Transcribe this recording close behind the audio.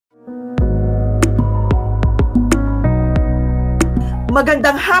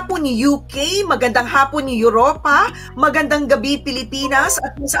Magandang hapon ni UK, magandang hapon ni Europa, magandang gabi Pilipinas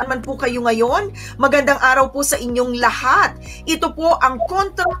at kung saan man po kayo ngayon, magandang araw po sa inyong lahat. Ito po ang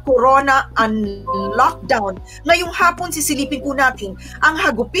Kontra Corona and Lockdown. Ngayong hapon sisilipin po natin ang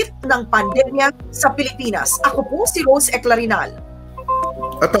hagupit ng pandemya sa Pilipinas. Ako po si Rose Eclarinal.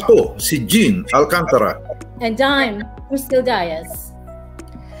 At ako si Jean Alcantara. And I'm Crystal Dias.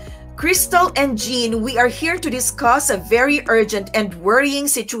 Crystal and Jean, we are here to discuss a very urgent and worrying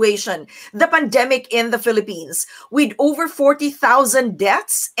situation, the pandemic in the Philippines. With over 40,000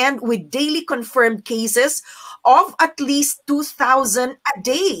 deaths and with daily confirmed cases of at least 2,000 a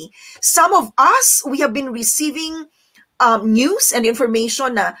day. Some of us, we have been receiving news and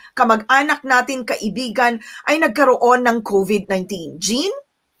information na kamag-anak natin, kaibigan, ay nagkaroon ng COVID-19. Jean?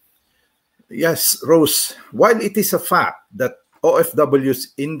 Yes, Rose. While it is a fact that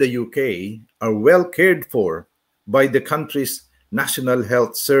OFWs in the UK are well cared for by the country's National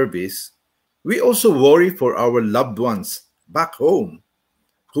Health Service, we also worry for our loved ones back home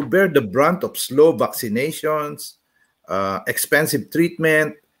who bear the brunt of slow vaccinations, expensive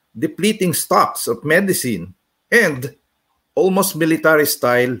treatment, depleting stocks of medicine, and almost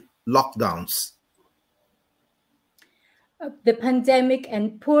military-style lockdowns. The pandemic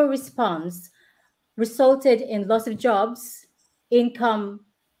and poor response resulted in loss of jobs, income,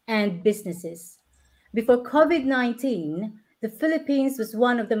 and businesses. Before COVID-19, the Philippines was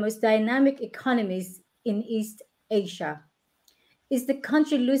one of the most dynamic economies in East Asia. Is the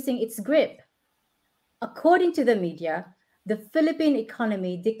country losing its grip? According to the media, the Philippine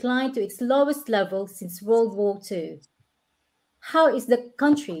economy declined to its lowest level since World War II. How is the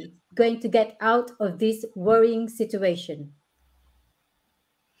country going to get out of this worrying situation?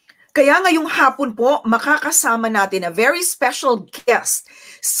 Kaya ngayong hapon po, makakasama natin a very special guest,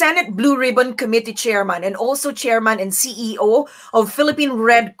 Senate Blue Ribbon Committee Chairman and also Chairman and CEO of Philippine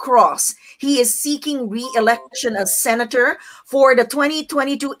Red Cross. He is seeking re-election as Senator for the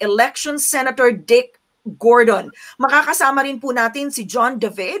 2022 election, Senator Dick Gordon. Makakasama rin po natin si John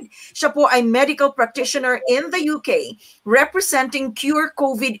David. Siya po ay medical practitioner in the UK representing Cure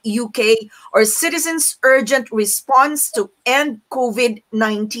COVID UK or Citizens Urgent Response to End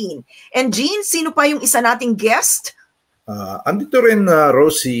COVID-19. And Jean, sino pa yung isa nating guest? Andito rin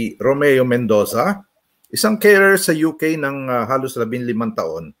Rosie Romeo Mendoza, isang carer sa UK ng halos 15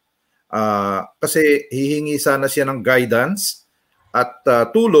 taon. Kasi hihingi sana siya ng guidance at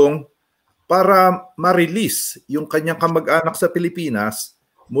tulong para ma-release yung kanyang kamag-anak sa Pilipinas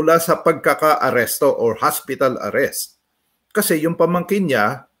mula sa pagkaka-aresto or hospital arrest. Kasi yung pamangkin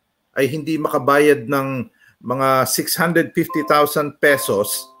niya ay hindi makabayad ng mga 650,000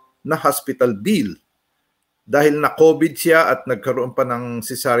 pesos na hospital bill. Dahil na COVID siya at nagkaroon pa ng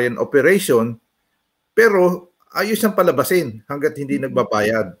cesarean operation, pero ayos siyang palabasin hanggat hindi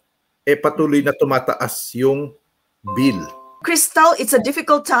nagbabayad. Patuloy na tumataas yung bill. Crystal, it's a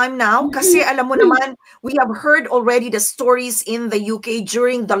difficult time now kasi alam mo naman, we have heard already the stories in the UK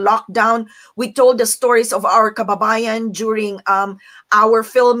during the lockdown. We told the stories of our kababayang during our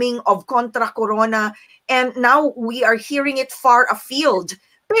filming of Kontra Corona, and now we are hearing it far afield.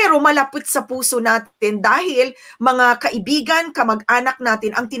 Pero malapit sa puso natin dahil mga kaibigan, kamag-anak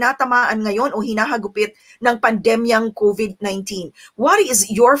natin ang tinatamaan ngayon o hinahagupit ng pandemyang COVID-19. What is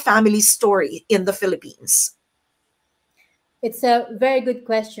your family story in the Philippines? It's a very good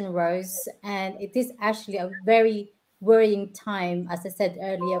question, Rose, and it is actually a very worrying time, as I said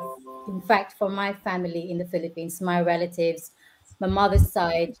earlier. In fact, for my family in the Philippines, my relatives, my mother's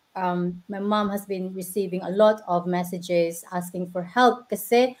side, my mom has been receiving a lot of messages asking for help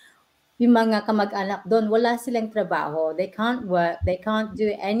kasi yung mga kamag-anak doon, wala silang trabaho. They can't work, they can't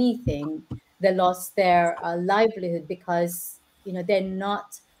do anything. They lost their livelihood because, they're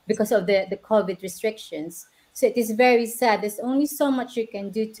not, because of the COVID restrictions. So it is very sad. There's only so much you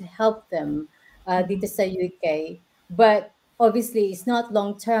can do to help them dito sa UK. But obviously, it's not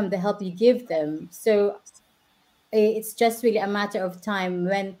long-term, the help you give them. So it's just really a matter of time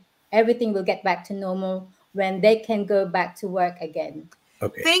when everything will get back to normal, when they can go back to work again.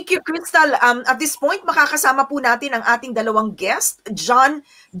 Okay. Thank you, Crystal. At this point, makakasama po natin ang ating dalawang guest, John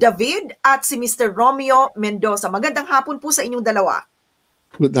David at si Mr. Romeo Mendoza. Magandang hapon po sa inyong dalawa.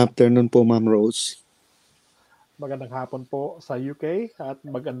 Good afternoon po, Ma'am Rose. Magandang hapon po sa UK at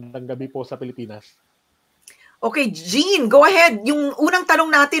magandang gabi po sa Pilipinas. Okay, Jean, go ahead. Yung unang tanong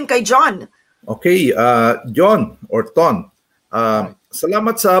natin kay John. Okay, John or Ton,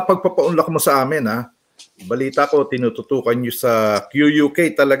 salamat sa pagpapaunlak mo sa amin. Balita ko, tinututukan nyo sa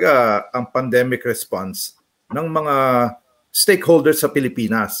QUK talaga ang pandemic response ng mga stakeholders sa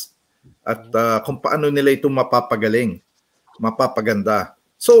Pilipinas at kung paano nila ito mapapagaling. mapapaganda.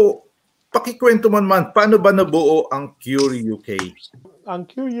 So, pakikwento man, paano ba nabuo ang Cure UK? Ang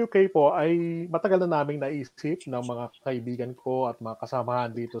Cure UK po ay matagal na naming naisip ng mga kaibigan ko at mga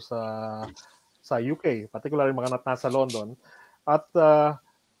kasamahan dito sa UK, particularly mga nasa London. At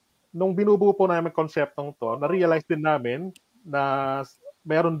nung binubuo po namin konseptong to, na-realize din namin na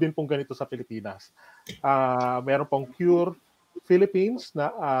meron din pong ganito sa Pilipinas. Meron pong Cure Philippines na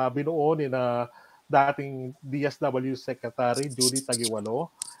binuo ni na dating DSW Secretary Judy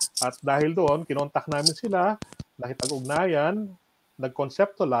Tagiwalo. At dahil doon, kinontak namin sila, nakipag-ugnayan,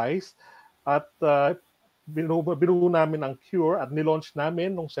 nag-conceptualize, at binuo namin ang Cure at nilaunch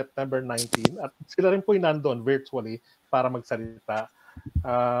namin noong September 19. At sila rin po yung nandun virtually para magsalita.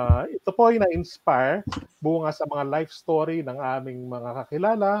 Ito po ay na-inspire bunga sa mga life story ng aming mga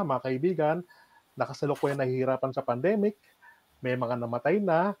kakilala, mga kaibigan, na kasalukuyan nahihirapan sa pandemic, may mga namatay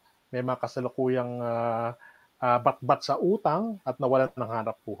na, may mga kasalukuyang batbat sa utang at nawalan ng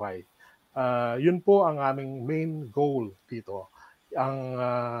hanap buhay. Yun po ang aming main goal dito. Ang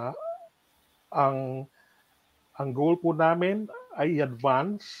goal po namin ay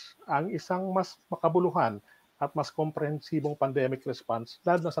i-advance ang isang mas makabuluhan at mas komprehensibong pandemic response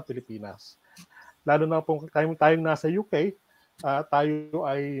lalo na sa Pilipinas. Lalo na po tayong nasa UK, tayo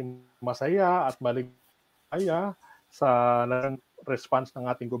ay masaya at maligaya sa response ng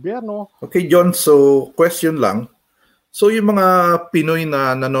ating gobyerno. Okay, John, so question lang. So yung mga Pinoy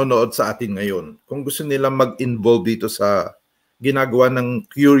na nanonood sa atin ngayon, kung gusto nila mag-involve dito sa ginagawa ng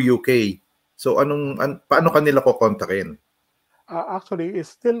Cure UK, so paano kanila ko kontakin? Actually,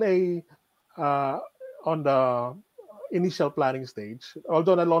 it's still on the initial planning stage.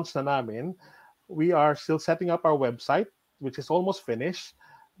 Although na-launch na namin, we are still setting up our website, which is almost finished.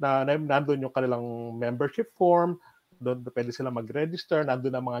 Nandun yung kanilang membership form, doon pwede sila mag-register,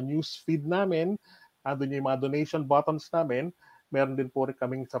 nandun ang mga news feed namin, nandun yung mga donation buttons namin, meron din po rin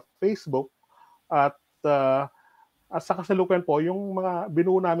kaming sa Facebook, at sa kasalukuyan po, yung mga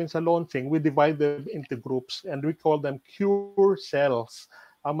binuo namin sa launching, we divide them into groups and we call them Cure Cells.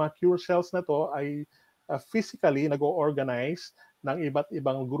 Ang mga Cure Cells na to ay physically nag-organize ng iba't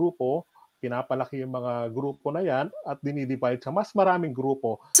ibang grupo, pinapalaki yung mga grupo na yan at dinidivide sa mas maraming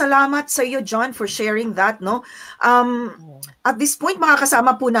grupo. Salamat sa iyo, John, for sharing that, no? At this point,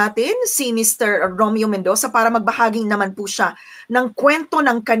 makakasama po natin si Mr. Romeo Mendoza para magbahagi naman po siya ng kwento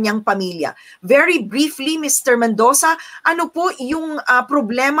ng kanyang pamilya. Very briefly, Mr. Mendoza, ano po yung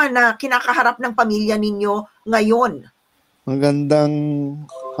problema na kinakaharap ng pamilya ninyo ngayon? Magandang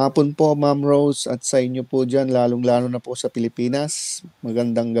hapon po, Ma'am Rose, at sa inyo po dyan, lalong-lalo na po sa Pilipinas.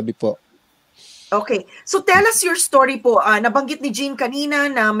 Magandang gabi po. Okay. So tell us your story po. Nabanggit ni Jean kanina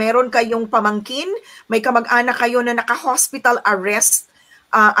na meron kayong pamangkin, may kamag-anak kayo na naka-hospital arrest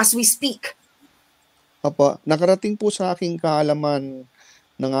as we speak. Opo, nakarating po sa aking kaalaman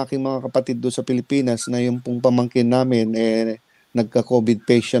ng aking mga kapatid doon sa Pilipinas na yung pong pamangkin namin, nagka-COVID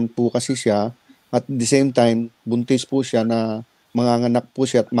patient po kasi siya. At the same time, buntis po siya na manganganak po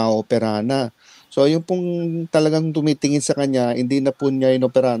siya at maoperahan na. So yung pong talagang tumitingin sa kanya, hindi na po niya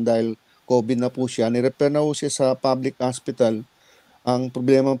inoperahan dahil COVID na po siya. Nirefer na po siya sa public hospital. Ang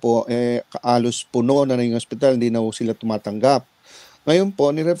problema po, alos puno na yung hospital, hindi na po sila tumatanggap. Ngayon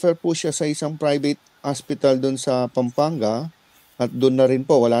po, nirefer po siya sa isang private hospital doon sa Pampanga. At doon na rin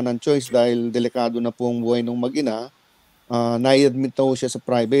po, wala nang choice dahil delikado na po ang buhay ng mag-ina. Na-admit na po siya sa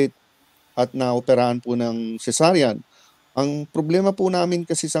private at naoperahan po ng cesarean. Ang problema po namin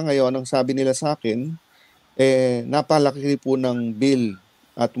kasi sa ngayon, ang sabi nila sa akin, napalaki po ng bill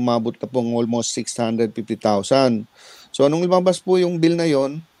at umabot na pong almost 650,000. So anong lumabas po yung bill na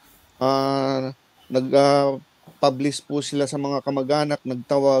yon, nag-publish po sila sa mga kamag-anak,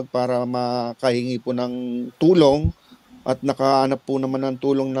 nagtawag para makahingi po ng tulong at nakahanap po naman ng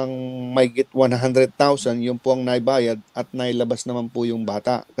tulong ng mahigit 100,000. Yung po ang naibayad at nailabas naman po yung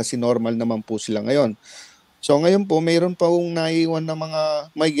bata kasi normal naman po sila ngayon. So ngayon po, mayroon pa pong naiwan na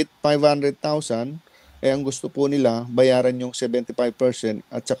mga mahigit 500,000. Ang gusto po nila, bayaran yung 75%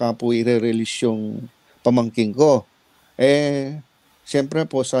 at saka po i-release yung pamangking ko. Siyempre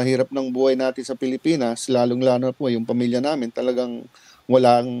po, sa hirap ng buhay natin sa Pilipinas, lalong-lalo po yung pamilya namin, talagang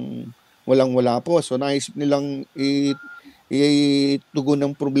walang-wala po. So naisip nilang itugon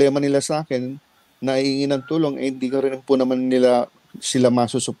ng problema nila sa akin, na iingin ng tulong, hindi ko rin po naman sila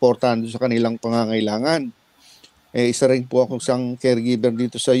masusuportahan sa kanilang pangangailangan. Isa rin po akong isang caregiver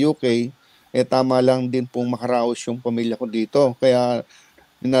dito sa UK, tama lang din pong makaraos yung pamilya ko dito. Kaya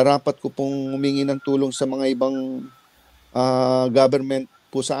narapat ko pong humingi ng tulong sa mga ibang government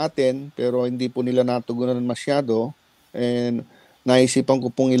po sa atin, pero hindi po nila natugunan masyado. And naisipan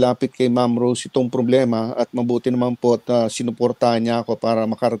ko pong ilapit kay Ma'am Rose itong problema at mabuti naman po at sinuportahan niya ako para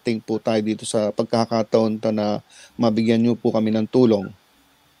makarating po tayo dito sa pagkakataon na mabigyan niyo po kami ng tulong.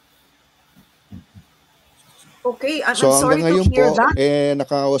 Okay, I'm So sorry hanggang to ngayon hear po, that.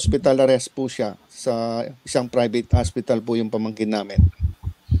 naka-hospital arrest po siya sa isang private hospital po yung pamangkin namin.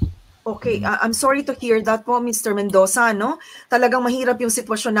 Okay, I'm sorry to hear that po, Mr. Mendoza, no? Talagang mahirap yung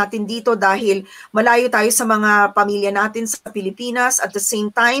sitwasyon natin dito dahil malayo tayo sa mga pamilya natin sa Pilipinas. At the same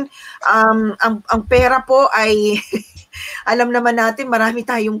time, ang pera po ay, alam naman natin, marami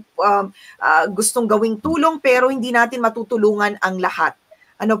tayong gustong gawing tulong pero hindi natin matutulungan ang lahat.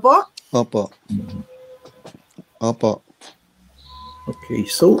 Ano po? Opo. Opo. Okay,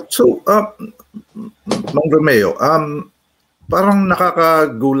 so Mang Romeo, parang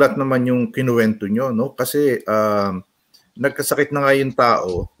nakakagulat naman yung kinuwento nyo, no? Kasi nagkasakit na nga yung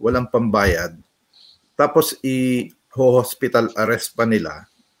tao, walang pambayad, tapos i-hospital arrest pa nila,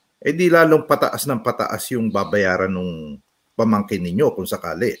 eh di lalong pataas ng pataas yung babayaran ng pamangkin ninyo kung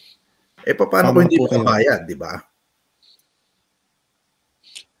sakali. Eh paano kung hindi mabayad, di ba?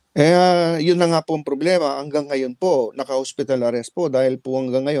 Yun na nga po ang problema. Hanggang ngayon po, naka-hospital arrest po dahil po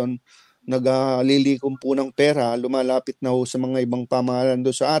hanggang ngayon, naglilikom po ng pera, lumalapit na ho sa mga ibang pamahalaan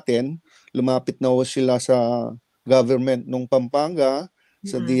doon sa atin, lumapit na ho sila sa government ng Pampanga,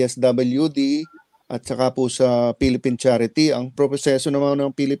 sa DSWD, at saka po sa Philippine Charity. Ang proseso naman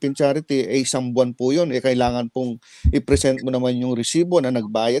ng Philippine Charity ay isang buwan po yun. Kailangan pong i-present mo naman yung resibo na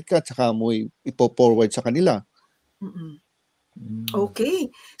nagbayad ka at saka mo ipo-forward sa kanila. Okay.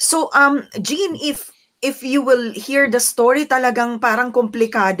 So, Jean, if you will hear the story, talagang parang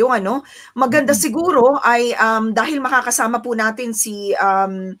komplikado, ano? Maganda siguro ay dahil makakasama po natin si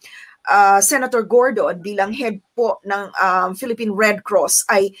Senator Gordon bilang head po ng Philippine Red Cross,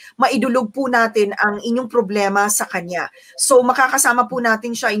 ay maidulog po natin ang inyong problema sa kanya. So makakasama po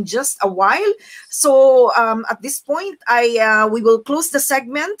natin siya in just a while. So at this point, we will close the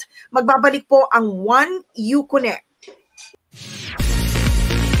segment. Magbabalik po ang Juaneukonek.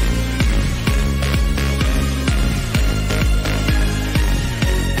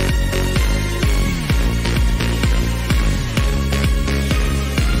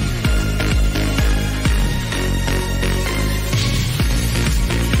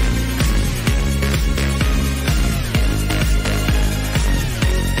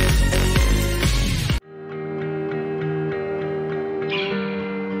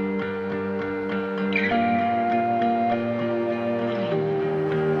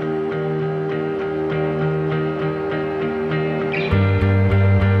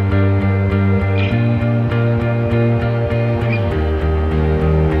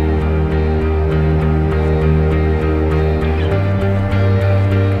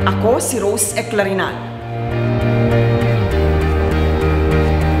 Si Rose Eclarinal.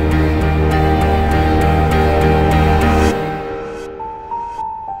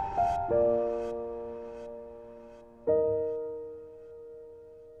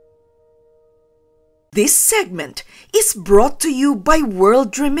 This segment is brought to you by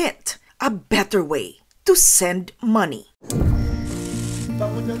World Remit, a better way to send money.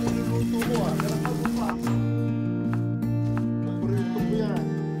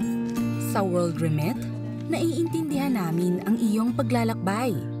 Sa World Remit, naiintindihan namin ang iyong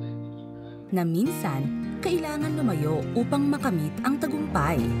paglalakbay. Na minsan, kailangan lumayo upang makamit ang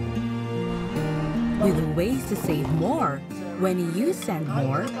tagumpay. With ways to save more, when you send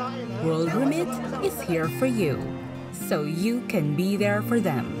more, World Remit is here for you. So you can be there for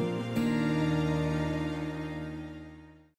them.